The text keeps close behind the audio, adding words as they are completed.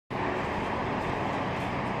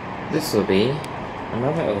This will be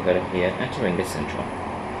another elevator here at Taringa Central.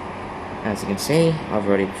 As you can see, I've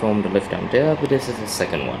already performed a lift down there, but this is the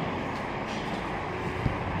second one.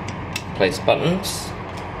 Place buttons.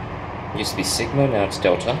 Used to be Sigma, now it's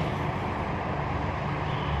Delta.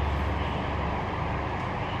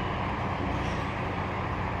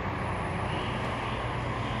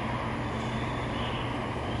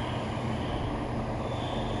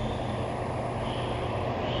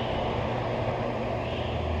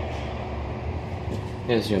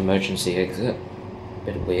 Here's your emergency exit.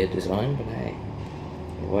 Bit of weird design, but hey,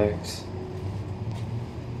 it works.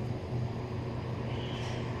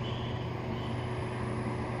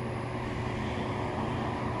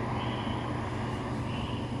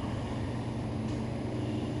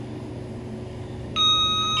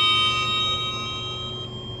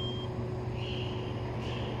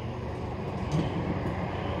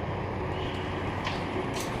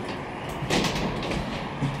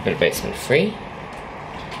 Bit of basement 3.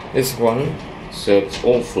 This one serves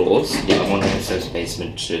all floors, the other one only serves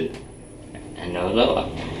basement 2 and no lower.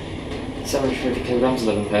 750 kilograms,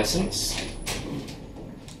 11 persons.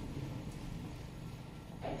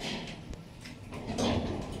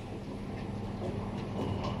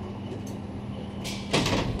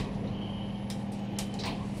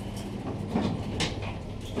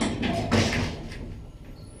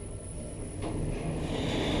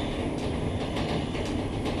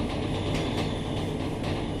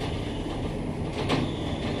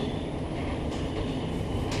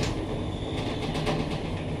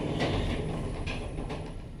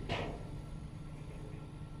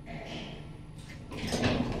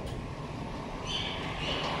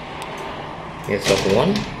 Here's level 1.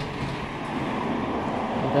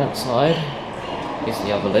 And outside is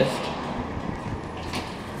the other lift.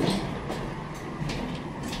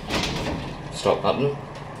 Stop button,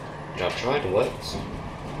 which I've tried, it works.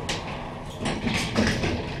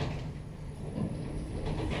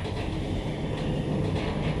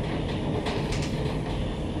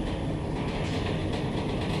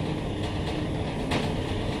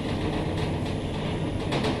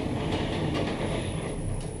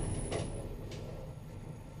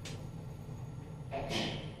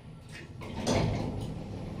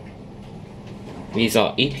 These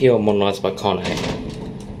are EPL modernised by Kone.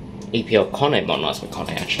 EPL Kone modernised by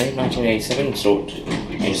Kone, actually. 1987,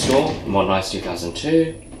 installed, modernised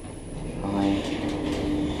 2002.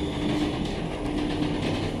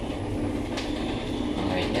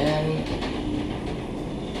 IN.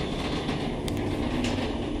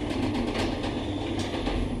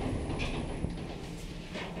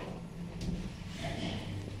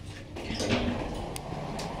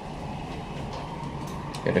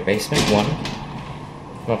 Go to basement 1.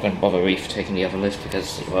 I'm not going to bother taking the other lift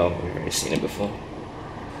because, well, we've already seen it before.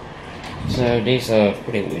 So these are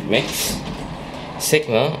pretty weird mix.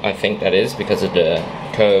 Sigma, I think that is because of the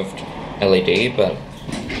curved LED, but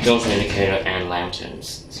built-in indicator and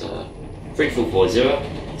lanterns. So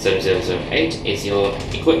 3440 7008 is your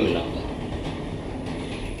equipment number.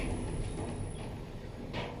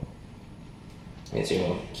 Here's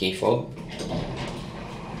your key fob.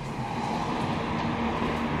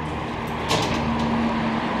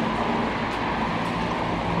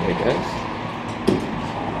 There it goes.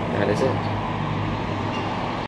 That is it.